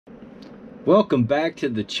Welcome back to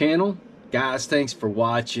the channel. Guys, thanks for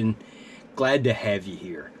watching. Glad to have you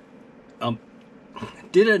here.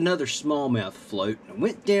 Did another smallmouth float. I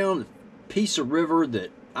went down a piece of river that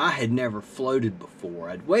I had never floated before.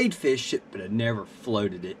 I'd wade fished it, but I'd never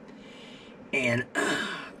floated it. And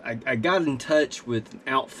I got in touch with an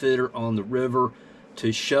outfitter on the river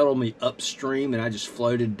to shuttle me upstream, and I just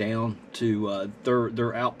floated down to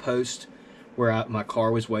their outpost where my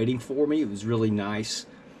car was waiting for me. It was really nice.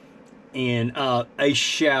 And a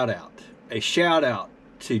shout out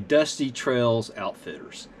to Dusty Trails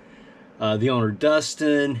Outfitters. The owner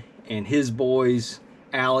Dustin and his boys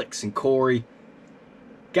Alex and Corey.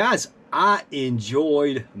 Guys, I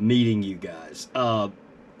enjoyed meeting you guys.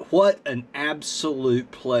 What an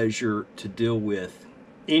absolute pleasure to deal with.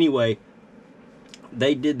 Anyway,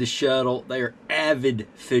 they did the shuttle. They are avid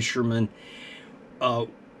fishermen.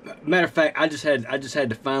 Matter of fact, I just had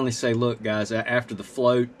to finally say, look, guys, after the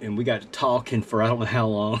float, and we got to talking for I don't know how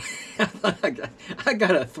long. I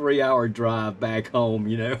got a 3-hour drive back home.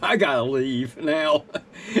 You know, I gotta leave now.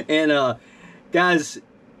 And guys,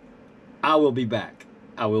 I will be back.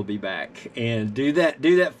 I will be back and do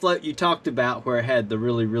that float you talked about where I had the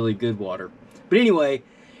really good water. But anyway,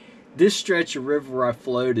 this stretch of river where I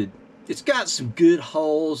floated, it's got some good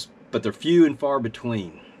holes, but they're few and far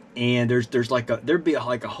between. And there'd be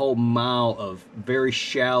like a whole mile of very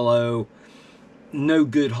shallow, no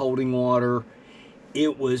good holding water.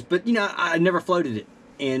 But you know, I never floated it,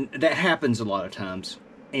 and that happens a lot of times.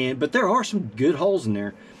 But there are some good holes in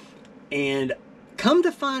there. And come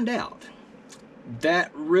to find out,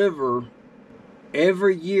 that river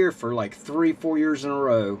every year for like 3-4 years in a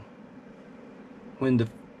row, when the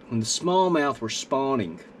smallmouth were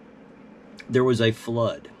spawning, there was a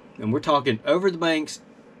flood, and we're talking over the banks,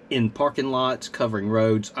 in parking lots, covering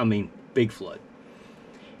roads. I mean, big flood.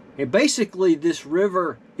 And basically, this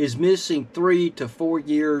river is missing 3 to 4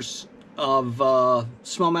 years of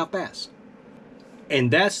smallmouth bass.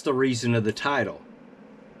 And that's the reason of the title.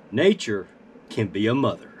 Nature can be a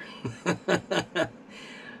mother.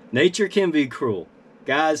 Nature can be cruel.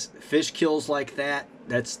 Guys, fish kills like that,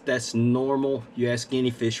 that's normal. You ask any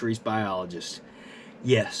fisheries biologist.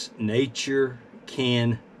 Yes, nature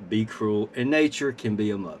can be cruel, and nature can be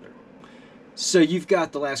a mother. So you've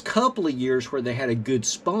got the last couple of years where they had a good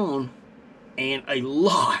spawn, and a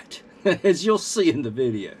lot, as you'll see in the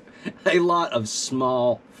video, a lot of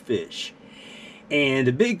small fish. And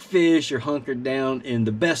the big fish are hunkered down in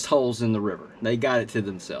the best holes in the river. They got it to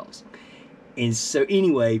themselves. And so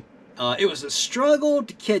anyway, it was a struggle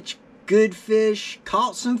to catch good fish.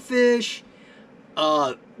 Caught some fish.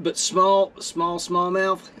 But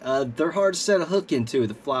smallmouth, they're hard to set a hook into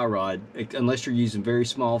with a fly rod, unless you're using very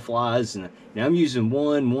small flies. And now I'm using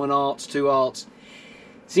 1/0, 2/0.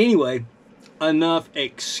 So anyway, enough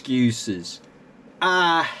excuses.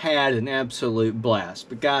 I had an absolute blast.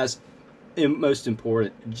 But guys, and most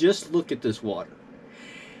important, just look at this water.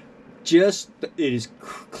 It is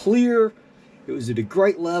clear. It was at a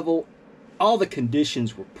great level. All the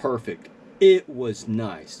conditions were perfect. It was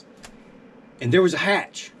nice. And there was a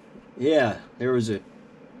hatch. Yeah, there was a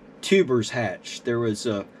tuber's hatch. There was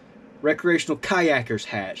a recreational kayaker's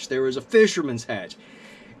hatch. There was a fisherman's hatch.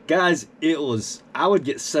 Guys, I would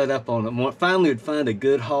get set up on it. Finally would find a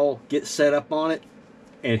good hole, get set up on it,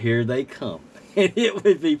 and here they come. And it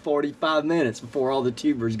would be 45 minutes before all the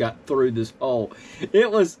tubers got through this hole.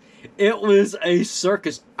 It was a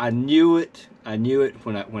circus. I knew it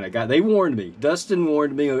when I got. They warned me. Dustin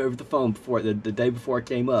warned me over the phone the day before I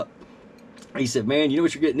came up. He said, man, you know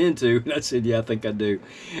what you're getting into? And I said, yeah, I think I do.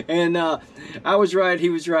 And I was right. He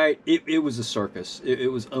was right. It was a circus.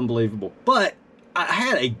 It was unbelievable. But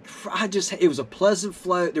it was a pleasant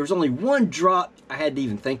float. There was only one drop I had to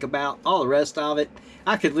even think about. All the rest of it,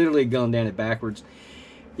 I could literally have gone down it backwards.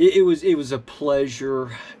 It was a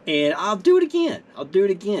pleasure. And I'll do it again.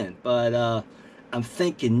 But I'm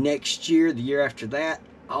thinking next year, the year after that,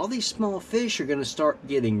 all these small fish are going to start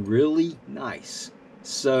getting really nice.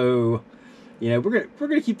 So, you know, we're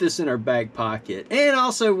gonna keep this in our back pocket, and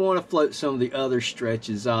also want to float some of the other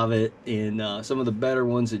stretches of it, and some of the better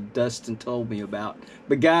ones that Dustin told me about.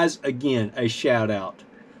 But guys, again, a shout out,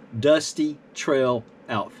 Dusty Trail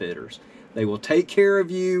Outfitters. They will take care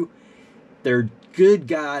of you. They're good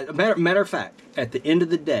guys. Matter of fact, at the end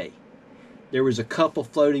of the day, there was a couple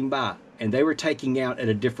floating by, and they were taking out at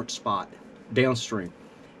a different spot downstream,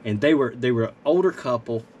 and they were an older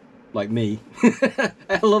couple like me,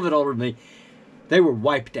 a little bit older than me. They were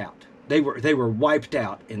wiped out. They were wiped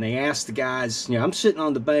out, and they asked the guys. You know, I'm sitting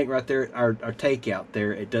on the bank right there at our takeout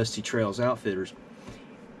there at Dusty Trails Outfitters,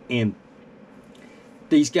 and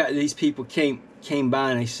these people came came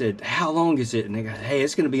by and they said, "How long is it?" And they go, "Hey,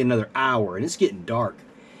 it's going to be another hour, and it's getting dark."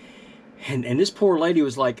 And this poor lady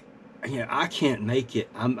was like, "I can't make it.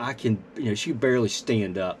 I can, she could barely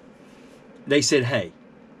stand up." They said, "Hey,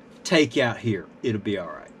 take out here. It'll be all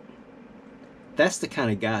right." That's the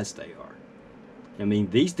kind of guys they are. I mean,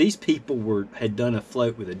 these people had done a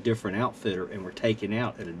float with a different outfitter and were taken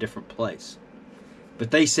out at a different place.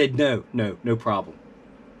 But they said, no problem.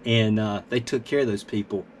 And they took care of those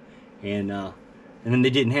people. And then they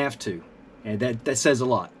didn't have to. And that says a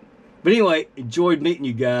lot. But anyway, enjoyed meeting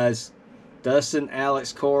you guys. Dustin,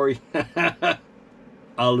 Alex, Corey.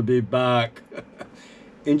 I'll be back.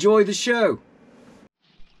 Enjoy the show.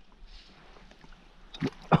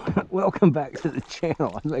 Welcome back to the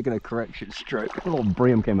channel. I'm making a correction stroke. A little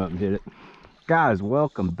brim came up and hit it. Guys,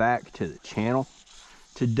 welcome back to the channel.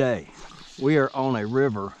 Today, we are on a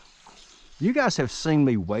river. You guys have seen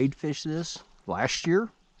me wade fish this last year.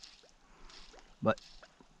 But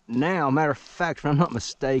now, matter of fact, if I'm not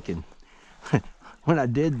mistaken, when I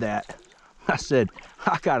did that, I said,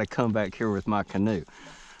 I gotta come back here with my canoe.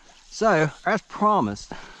 So, as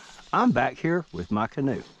promised, I'm back here with my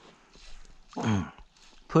canoe.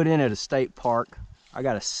 Put in at a state park. I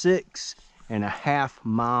got a 6.5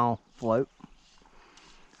 mile float.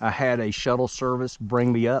 I had a shuttle service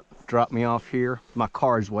bring me up, drop me off here. My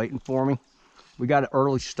car is waiting for me. We got an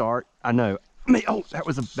early start. I know. I think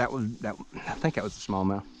that was a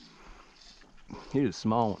smallmouth. He was a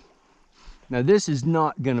small one. Now this is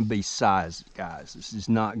not gonna be size, guys. This is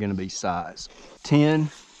not gonna be size. 10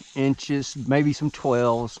 inches, maybe some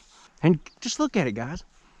 12s. And just look at it, guys.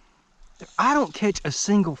 I don't catch a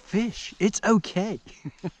single fish. It's okay.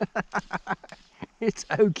 It's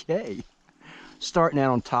okay. Starting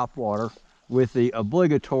out on top water with the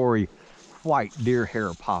obligatory white deer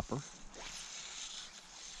hair popper.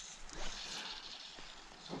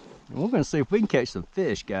 And we're gonna see if we can catch some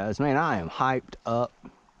fish, guys. Man, I am hyped up.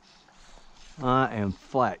 I am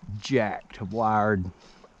flat jacked, wired.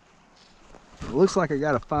 It looks like I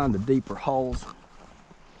gotta find the deeper holes.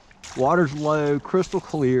 Water's low, crystal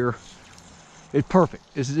clear. It's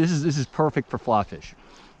perfect. This is perfect for fly fishing.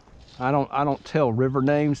 I don't tell river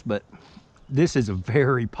names, but this is a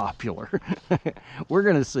very popular. We're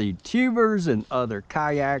gonna see tubers and other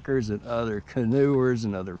kayakers and other canoers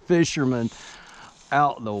and other fishermen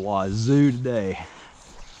out the wazoo today.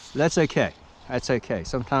 That's okay. That's okay.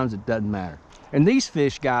 Sometimes it doesn't matter. And these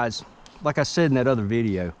fish, guys, like I said in that other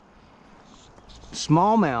video,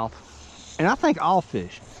 smallmouth, and I think all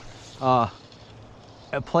fish, a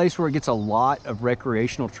place where it gets a lot of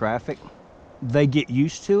recreational traffic, they get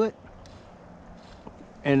used to it.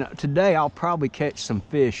 And today I'll probably catch some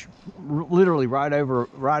fish literally right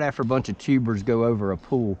after a bunch of tubers go over a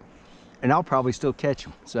pool, and I'll probably still catch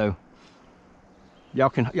them. So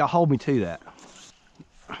y'all hold me to that.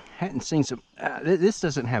 Hadn't seen some. This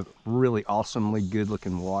doesn't have really awesomely good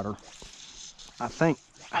looking water. I think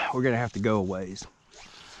we're gonna have to go a ways.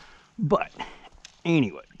 But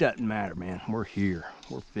anyway, doesn't matter, man. We're here.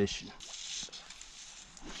 We're fishing.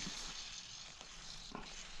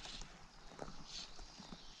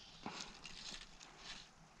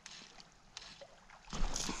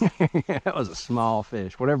 That was a small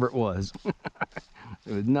fish, whatever it was.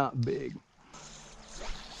 It was not big.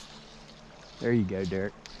 There you go,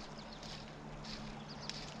 Derek.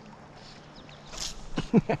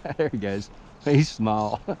 There he goes. He's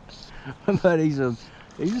small, but he's a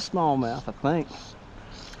smallmouth, I think.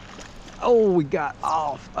 Oh, we got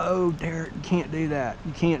off. Oh, Derek, you can't do that.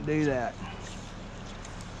 You can't do that.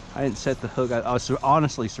 I didn't set the hook. I was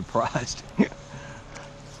honestly surprised.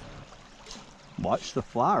 Watch the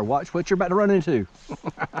flyer. Watch what you're about to run into.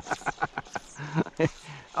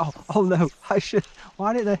 Oh no! I should.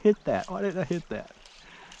 Why didn't I hit that? Why didn't I hit that?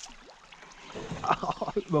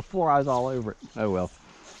 Oh, before I was all over it. Oh well.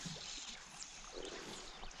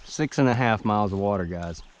 6.5 miles of water,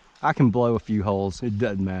 guys. I can blow a few holes. It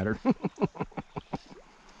doesn't matter.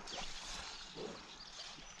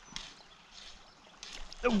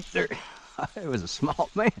 Oh, there. It was a small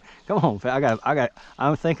man. Come on,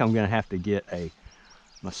 I think I'm gonna have to get a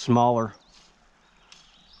smaller,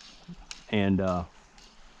 and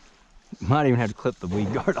might even have to clip the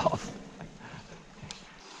weed guard off.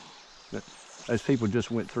 But those people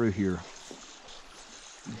just went through here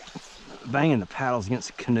banging the paddles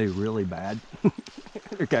against the canoe really bad.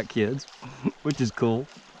 They got kids, which is cool.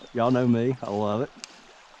 Y'all know me, I love it.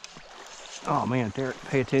 Oh man, Derek,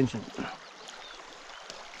 pay attention.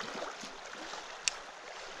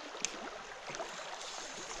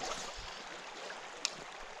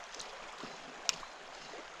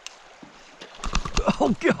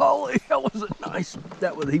 Oh golly, that was a nice.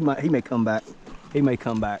 He may come back. He may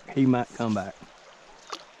come back. He might come back.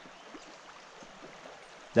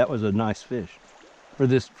 That was a nice fish for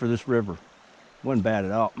this river. Wasn't bad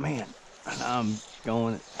at all. Man, I'm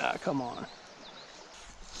going. Come on.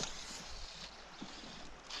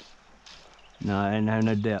 No, I didn't have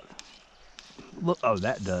no depth. Look, oh,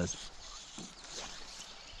 that does.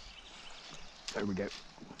 There we go.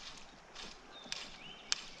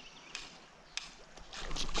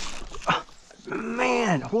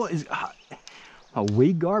 Man, what is a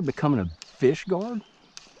weed guard becoming a fish guard?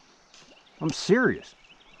 I'm serious.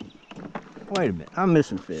 Wait a minute, I'm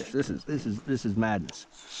missing fish. This is madness.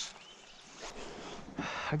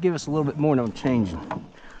 I give us a little bit more and I'm changing to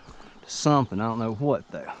something. I don't know what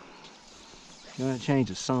though. I'm gonna change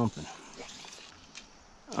to something.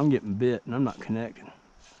 I'm getting bit and I'm not connecting.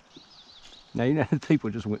 Now you know the people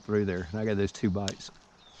just went through there and I got those 2 bites.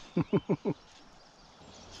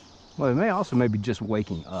 Well, it may also maybe just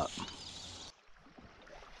waking up.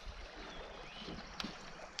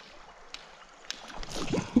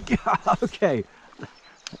 Okay,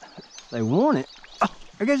 they want it. Oh,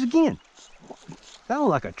 there goes again. That looked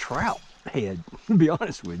like a trout head, to be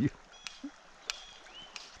honest with you.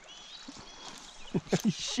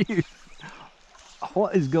 Shoot.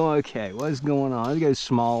 What is going, okay, what is going on? Let's go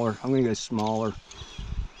smaller. I'm gonna go smaller.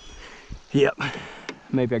 Yep,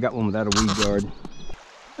 maybe I got one without a weed guard.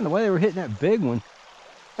 And the way they were hitting that big one,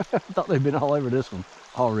 I thought they'd been all over this one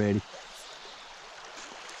already.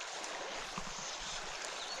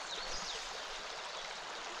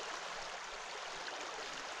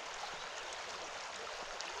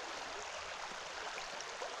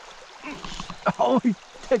 Oh, he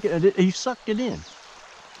took it, he sucked it in.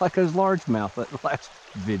 Like those largemouth at the last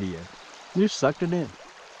video. You sucked it in.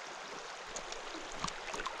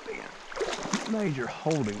 Major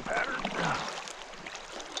holding pattern.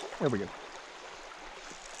 There we go.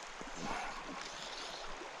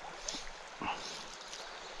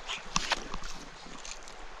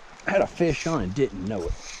 I had a fish on and didn't know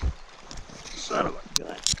it. Son of a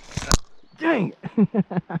gun. Dang it.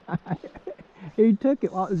 He took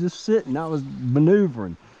it while it was just sitting. I was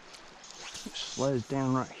maneuvering. It slows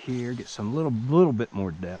down right here. Get some little bit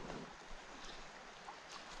more depth.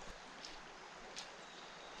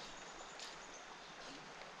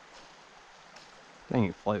 They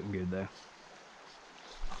ain't floating good though.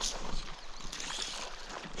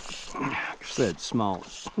 Like I said,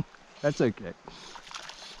 smallest. That's okay.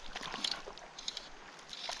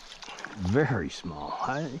 Very small.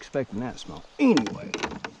 I didn't expect that small. Anyway,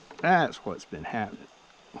 that's what's been happening.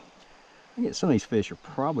 I guess some of these fish are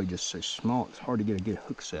probably just so small it's hard to get a good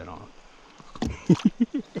hook set on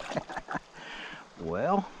them.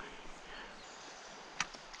 Well,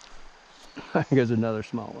 here's another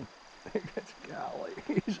small one. Golly,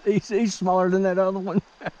 he's smaller than that other one.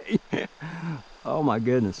 Oh my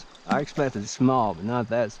goodness, I expected small, but not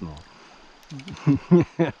that small.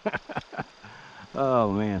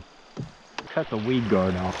 Oh man, cut the weed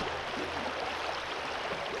guard off.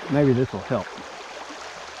 Maybe this will help.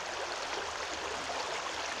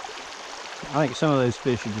 I think some of those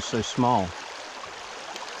fish are just so small.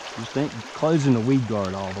 Just think closing the weed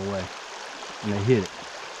guard all the way and they hit it.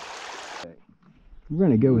 Okay. We're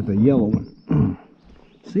gonna go with the yellow one.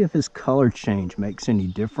 See if his color change makes any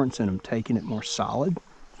difference in him taking it more solid.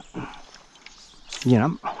 Yeah,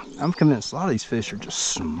 I'm convinced a lot of these fish are just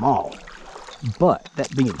small. But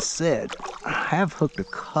that being said, I have hooked a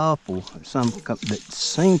couple, some that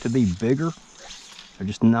seem to be bigger. They're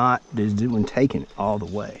just not, they didn't taking it all the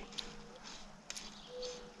way.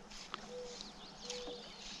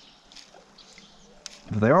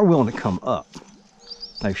 But they are willing to come up.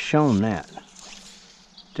 They've shown that.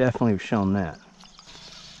 Definitely have shown that.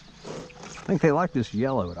 I think they like this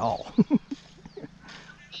yellow at all.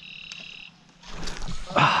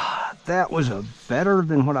 That was a better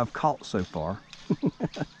than what I've caught so far.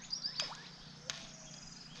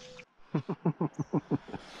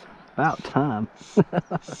 About time.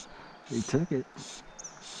 He took it.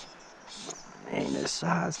 Ain't no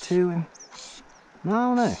size to him. I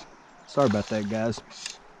don't know. Sorry about that, guys.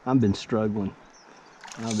 I've been struggling.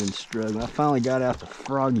 I finally got out the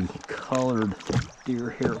froggy colored deer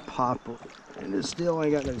hair popper, and it still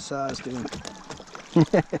ain't got no size to him.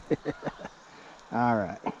 All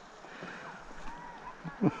right.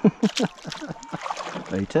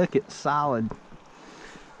 They took it solid.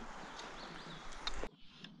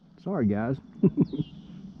 Sorry, guys.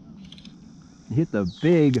 Hit the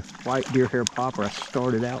big white deer hair popper I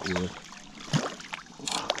started out with.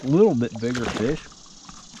 A little bit bigger fish.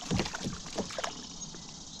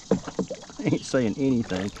 Ain't saying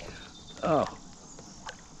anything. Oh,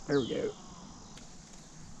 there we go.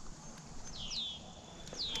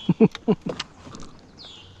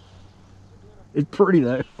 It's pretty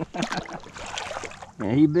though.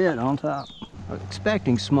 Yeah, he bit on top. I was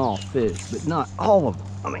expecting small fish, but not all of them.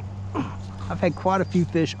 I mean, I've had quite a few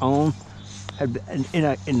fish on.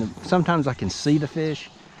 Sometimes I can see the fish.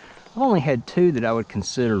 I've only had two that I would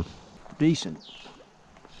consider decent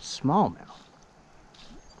smallmouth.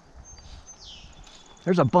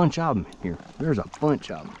 There's a bunch of them here. There's a bunch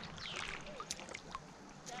of them.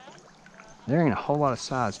 There ain't a whole lot of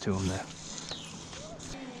size to them though.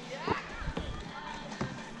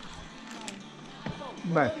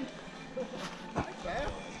 Back.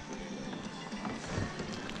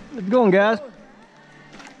 How's it going, guys?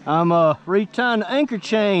 I'm retying the anchor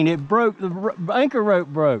chain. It broke. The anchor rope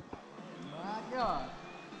broke. My God.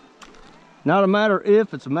 Not a matter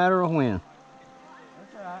if, it's a matter of when.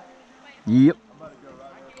 That's all right. Yep.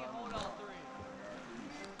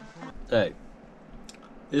 Hey,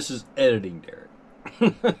 this is editing, Derek.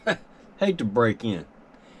 Hate to break in,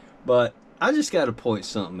 but I just got to point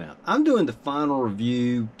something out. I'm doing the final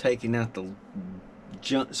review, taking out the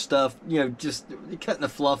junk stuff, you know, just cutting the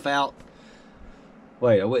fluff out.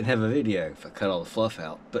 Wait, I wouldn't have a video if I cut all the fluff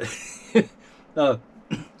out, but I'm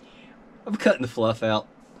cutting the fluff out,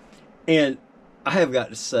 and I have got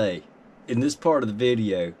to say, in this part of the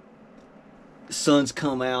video, the sun's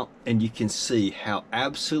come out and you can see how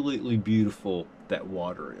absolutely beautiful that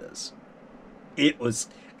water is. It was,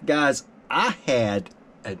 guys, I had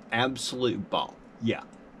an absolute ball. Yeah,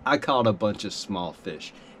 I caught a bunch of small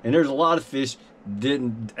fish, and there's a lot of fish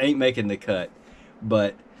ain't making the cut,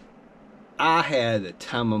 but I had the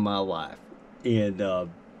time of my life. And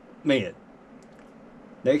man,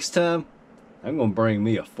 next time I'm gonna bring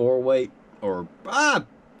me a 4-weight or the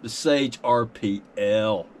Sage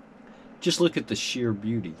RPL. Just look at the sheer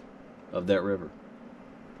beauty of that river.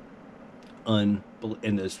 And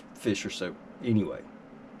those fish are so, anyway,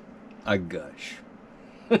 I gush.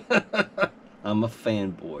 I'm a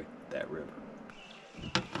fanboy of that river.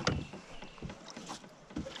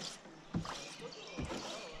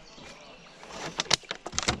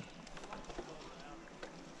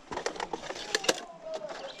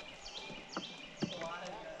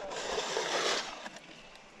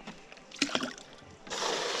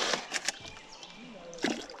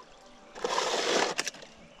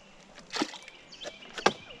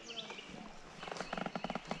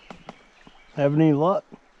 Having any luck?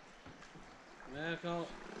 Yeah, I caught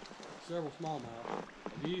several smallmouth.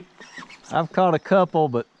 Have you? I've caught a couple,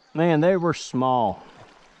 but man, they were small.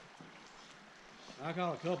 I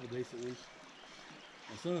caught a couple decent ones.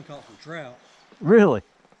 My son caught some trout. Really?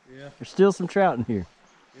 Yeah. There's still some trout in here.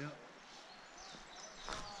 Yep.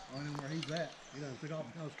 I don't know where he's at. He done took off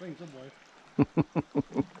downstream somewhere.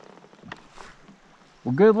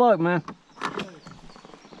 Well, good luck, man.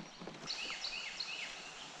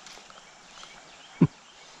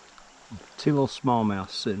 Two little smallmouths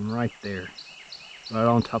sitting right there, right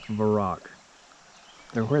on top of a rock.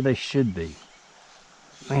 They're where they should be.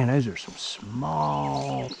 Man, those are some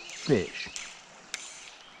small fish.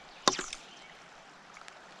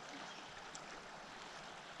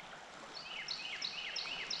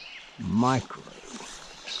 Micro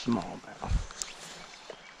smallmouth.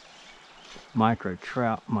 Micro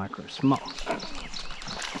trout, micro smallmouth.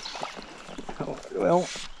 Oh, well,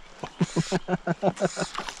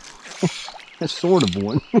 that's sort of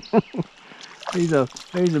one. he's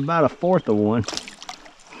about a fourth of one.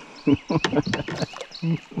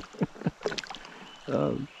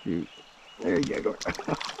 Oh shoot! There you go.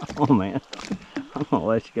 Oh man, I'm gonna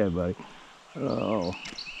let you go, buddy. Oh,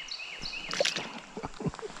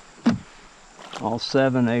 all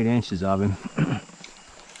 7, 8 inches of him.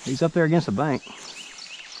 He's up there against the bank.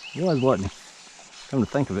 He was, wasn't he? Come to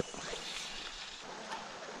think of it.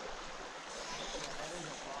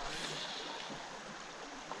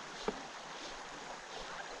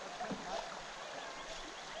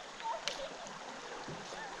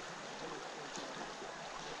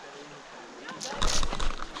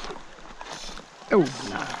 Oh,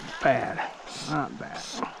 not bad. Not bad.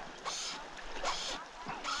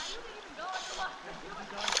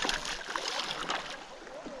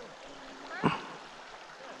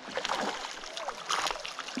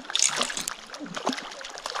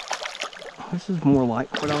 This is more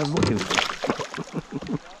like what I was looking for.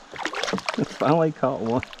 Finally caught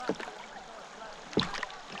one.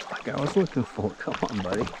 Like I was looking for. Come on,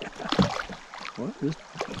 buddy. What?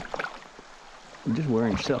 You're just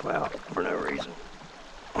wearing yourself out for no reason.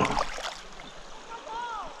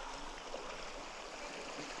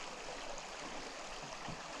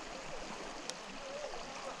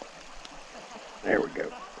 There we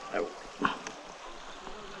go. Oh.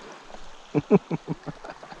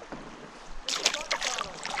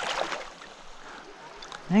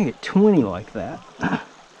 I get 20 like that.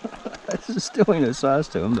 This still ain't no size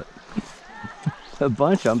to them, but a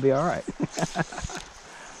bunch of them be all right.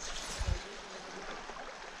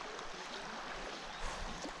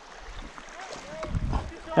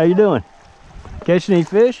 How you doing? Catching any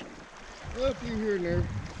fish? Well, a few here and there,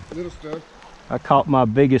 little stuff. I caught my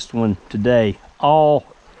biggest one today. All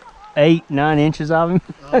 8-9 inches of him.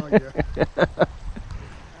 Oh yeah.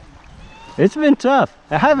 It's been tough.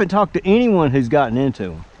 I haven't talked to anyone who's gotten into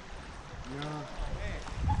them. No.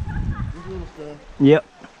 Just little stuff. Yep.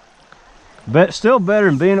 But still better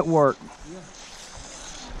than being at work. Yeah.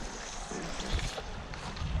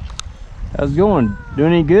 How's it going?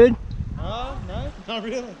 Doing any good? No, not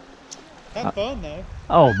really. Have fun though.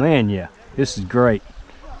 Oh man, yeah. This is great.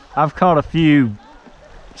 I've caught a few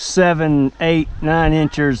 7, 8, 9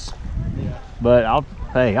 inchers, Yeah. but I'll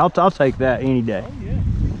take that any day. Oh yeah.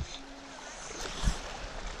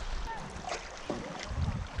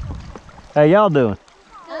 How y'all doing?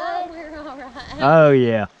 Oh, we're all right. Oh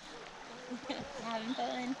yeah. Having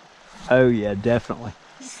fun. Oh yeah, definitely.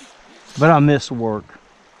 But I miss work.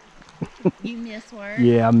 You miss work?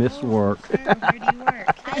 Yeah, I miss work. Sure. Where do you work?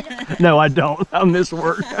 I don't, No, I don't. I miss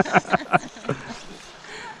work. I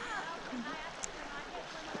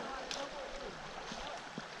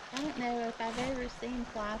don't know if I've ever seen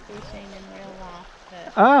fly fishing in real life,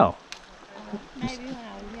 but Oh, maybe when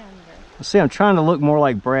I was younger. see, I'm trying to look more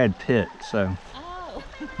like Brad Pitt. So Oh,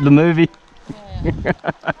 the movie. well, I have not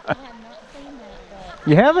seen that, but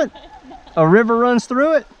You haven't? A river runs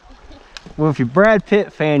through it? Well, if you're a Brad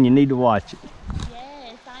Pitt fan, you need to watch it.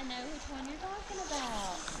 yes, I know which one you're talking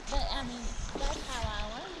about. But I mean, that's how I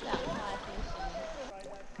learned about fly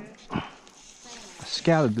fishing. I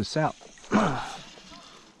scouted this out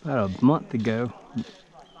about a month ago.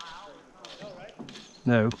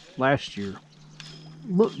 No, last year.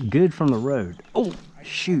 Looked good from the road. Oh,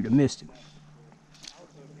 shoot, I missed him.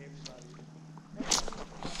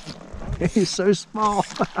 He's so small.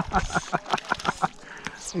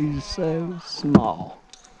 He's so small.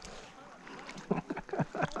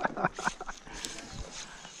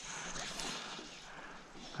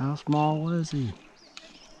 How small was he?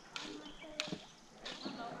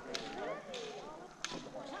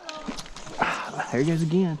 There he goes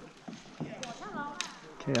again.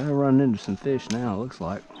 Okay, I'm running into some fish now, it looks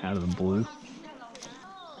like, out of the blue.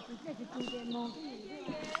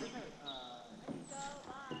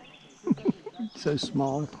 So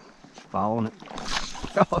small. Following it.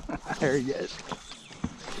 Oh, there he goes.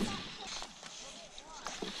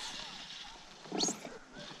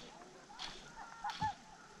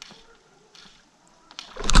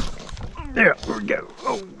 There we go.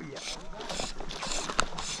 Oh, yeah.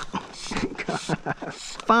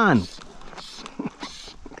 Fun.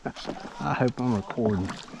 I hope I'm recording.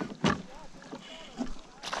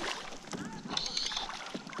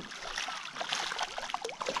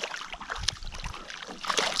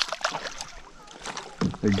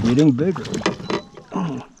 They're getting bigger.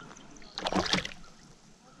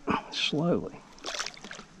 Slowly.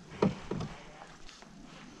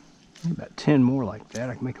 Maybe about 10 more like that,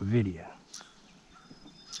 I can make a video.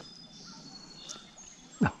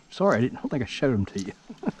 Oh, sorry, I don't think I showed them to you.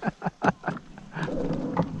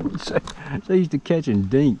 So used to catching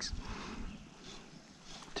dinks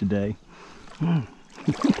today. I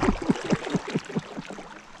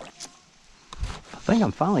think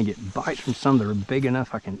I'm finally getting bites from some that are big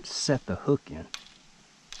enough I can set the hook in.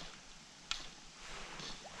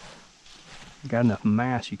 Got enough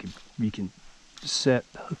mass you can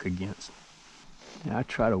set the hook against. Yeah, I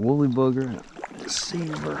tried a woolly booger and a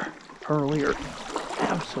silver earlier.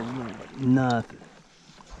 Absolutely nothing.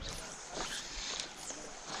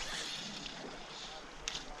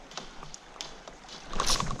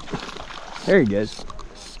 There he goes.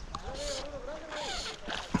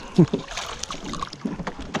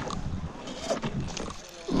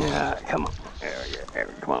 Yeah, come on. There we go. There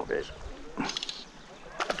we go. Come on, fish.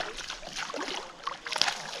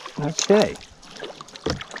 Okay.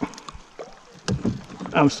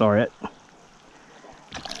 I'm sorry.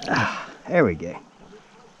 There we go.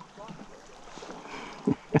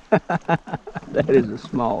 That is a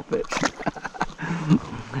small fish.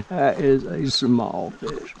 That is a small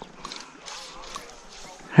fish.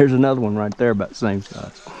 There's another one right there about the same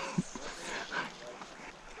size.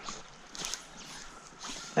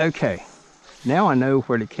 Okay, now I know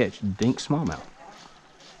where to catch dink smallmouth.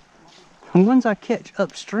 The ones I catch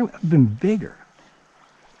upstream have been bigger.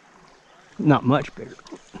 Not much bigger.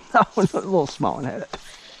 Oh, a little small one had it.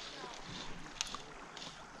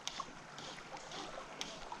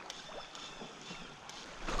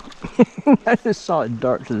 I just saw it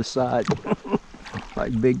dart to the side.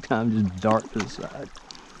 like big time, just dart to the side.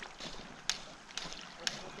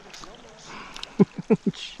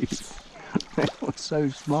 Shoot. That was so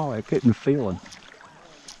small I couldn't feel it.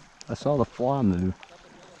 I saw the fly move.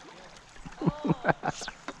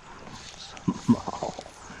 Small.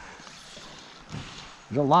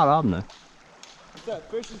 There's a lot of them though. What's that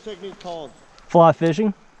fishing technique called? Fly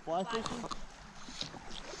fishing. Fly fishing?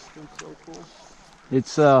 That's so cool.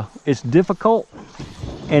 It's difficult,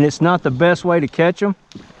 and it's not the best way to catch them.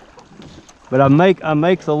 But I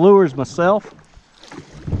make the lures myself,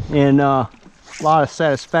 and a lot of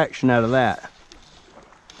satisfaction out of that.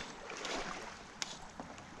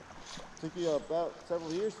 Took you about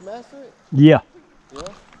several years to master it? Yeah. Yeah?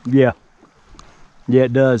 Yeah. Yeah,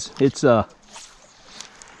 it does. It's the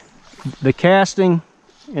casting,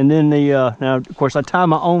 and then the now of course I tie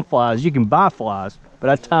my own flies. You can buy flies, but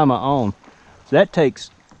I tie my own. So that takes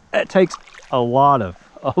a lot of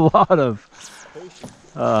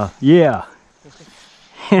Patience. yeah.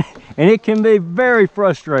 And it can be very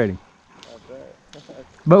frustrating. I bet.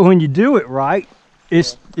 But when you do it right,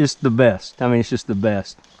 it's the best. I mean, it's just the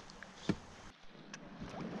best.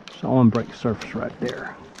 So I want to break the surface right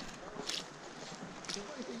there.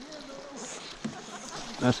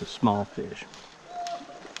 That's a small fish.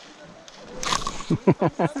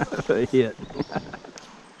 A hit.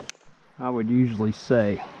 I would usually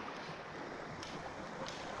say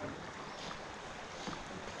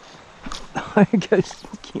it goes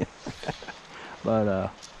again.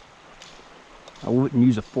 But I wouldn't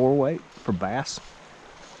use a 4-weight for bass.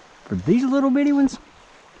 For these little bitty ones,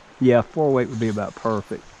 yeah, 4-weight would be about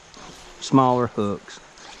perfect. Smaller hooks.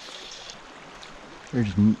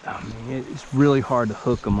 There's, I mean, it's really hard to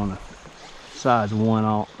hook them on a size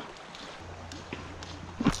 1/0.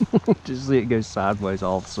 Just see it go sideways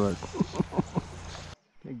all of a sudden.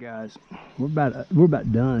 Okay, guys, we're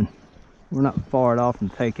about done. We're not far off from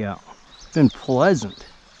takeout. It's been pleasant.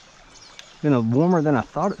 It's been warmer than I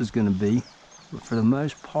thought it was going to be, but for the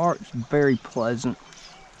most part, it's very pleasant.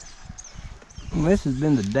 And this has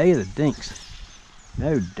been the day of the dinks,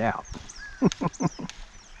 no doubt.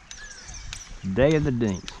 Day of the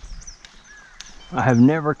dinks. I have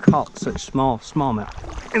never caught such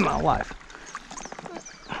smallmouth in my life.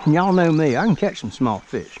 Y'all know me, I can catch some small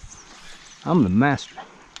fish. I'm the master.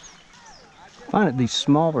 Find it these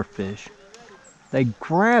smaller fish, they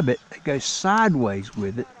grab it, they go sideways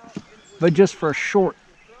with it, but just for a short,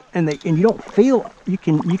 and you don't feel, you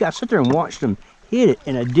gotta sit there and watch them hit it,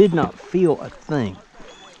 and I did not feel a thing.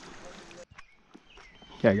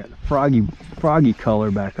 Okay, I got the froggy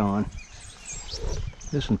color back on.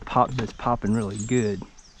 This one that's popping really good.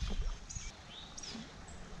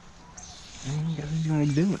 And he's gonna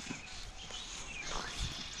do it.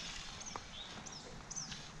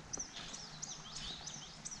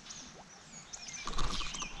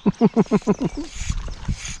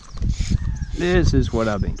 This is what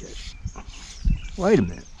I've been catching. Wait a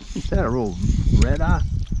minute, is that a real red eye?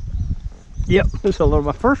 Yep, this is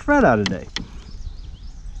my first red eye today.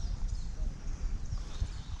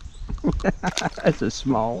 That's a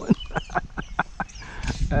small one.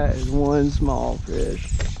 That is one small fish.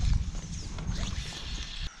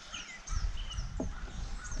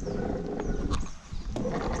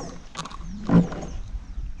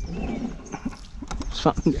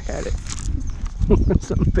 Something had it.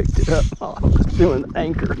 Something picked it up while I was doing the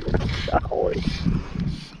anchor. Golly.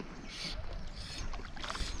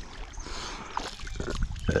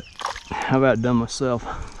 How about done myself?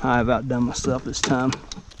 I about done myself this time.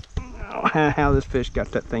 Oh, how this fish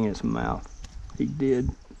got that thing in its mouth. He did.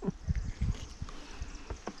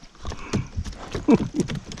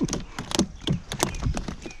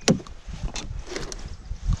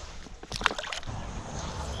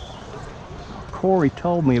 Corey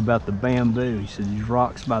told me about the bamboo. He said these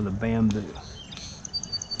rocks by the bamboo.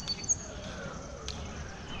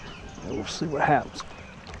 And we'll see what happens.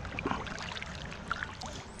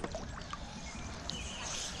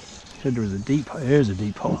 Said there was a deep, there's a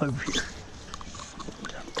deep hole over here.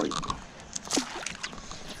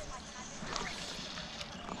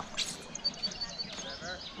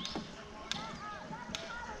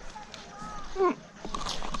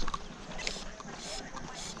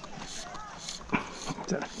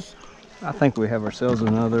 I think we have ourselves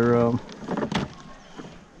another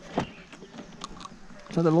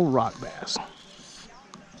little rock bass.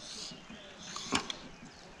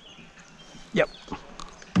 Yep.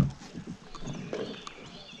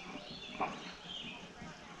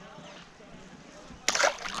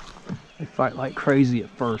 They fight like crazy at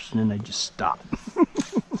first and then they just stop.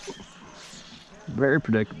 Very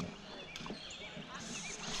predictable.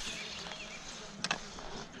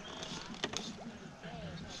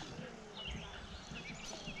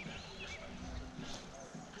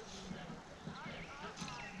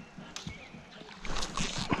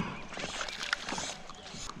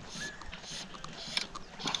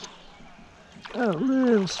 Oh,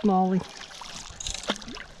 little smallie.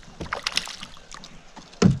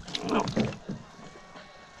 Oh.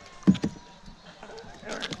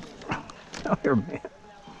 Come here, man.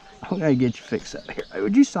 I'm gonna get you fixed up here. Hey,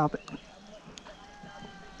 would you stop it?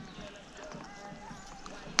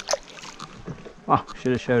 Oh,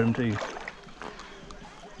 should have showed him to you.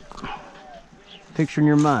 Picture in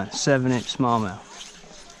your mind, 7-inch smallmouth.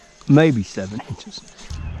 Maybe 7 inches.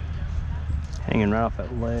 Hanging right off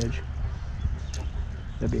that ledge.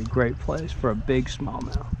 That'd be a great place for a big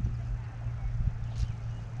smallmouth.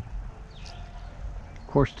 Of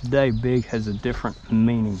course, today big has a different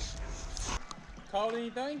meaning. Caught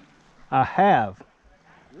anything? I have,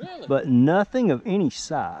 Really? but nothing of any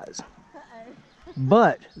size.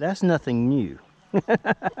 But that's nothing new. We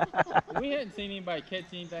hadn't seen anybody catch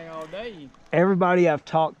anything all day. Everybody I've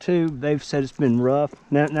talked to, they've said it's been rough.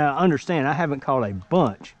 Now understand, I haven't caught a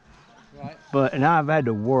bunch, Right. and I've had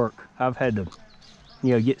to work. I've had to,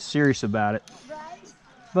 get serious about it. Right?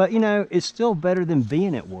 But it's still better than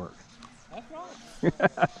being at work That's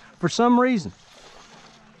right. for some reason.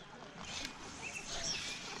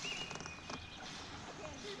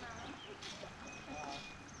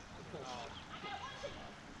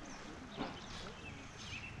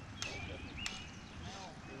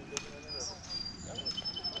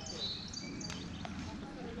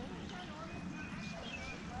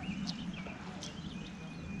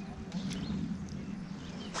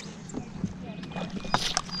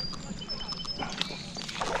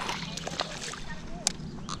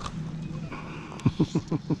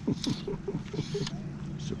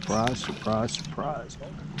 Surprise, surprise, surprise.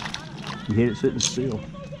 You hit it sitting still.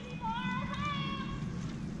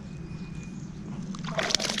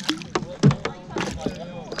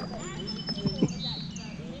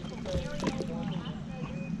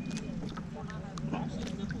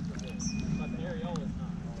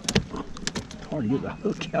 It's hard to get the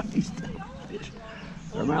hook out of these fish.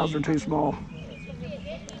 Their mouths are too small.